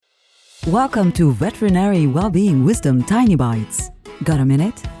Welcome to Veterinary Wellbeing Wisdom Tiny Bites. Got a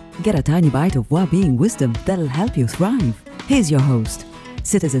minute? Get a tiny bite of well-being wisdom that'll help you thrive. Here's your host,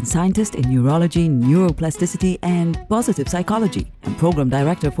 citizen scientist in neurology, neuroplasticity, and positive psychology, and program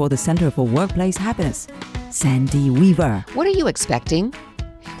director for the Center for Workplace Happiness, Sandy Weaver. What are you expecting?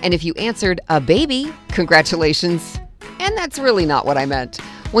 And if you answered a baby, congratulations. And that's really not what I meant.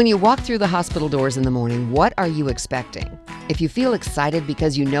 When you walk through the hospital doors in the morning, what are you expecting? If you feel excited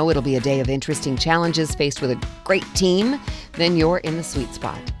because you know it'll be a day of interesting challenges faced with a great team, then you're in the sweet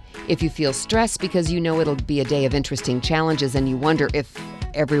spot. If you feel stressed because you know it'll be a day of interesting challenges and you wonder if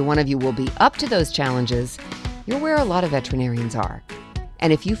every one of you will be up to those challenges, you're where a lot of veterinarians are.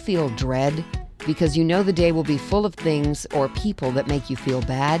 And if you feel dread because you know the day will be full of things or people that make you feel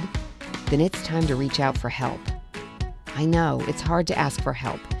bad, then it's time to reach out for help. I know, it's hard to ask for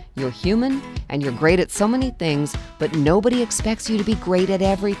help. You're human and you're great at so many things, but nobody expects you to be great at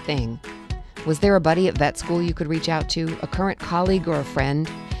everything. Was there a buddy at vet school you could reach out to, a current colleague or a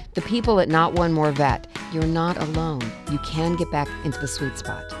friend? The people at Not One More Vet, you're not alone. You can get back into the sweet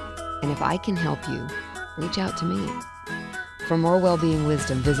spot. And if I can help you, reach out to me. For more well-being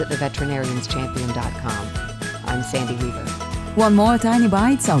wisdom, visit theveterinarianschampion.com. I'm Sandy Weaver. Want more tiny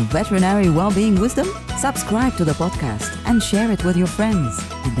bites of veterinary well-being wisdom? Subscribe to the podcast and share it with your friends.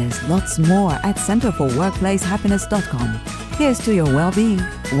 And there's lots more at centerforworkplacehappiness.com. Here's to your well-being,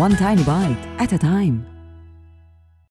 one tiny bite at a time.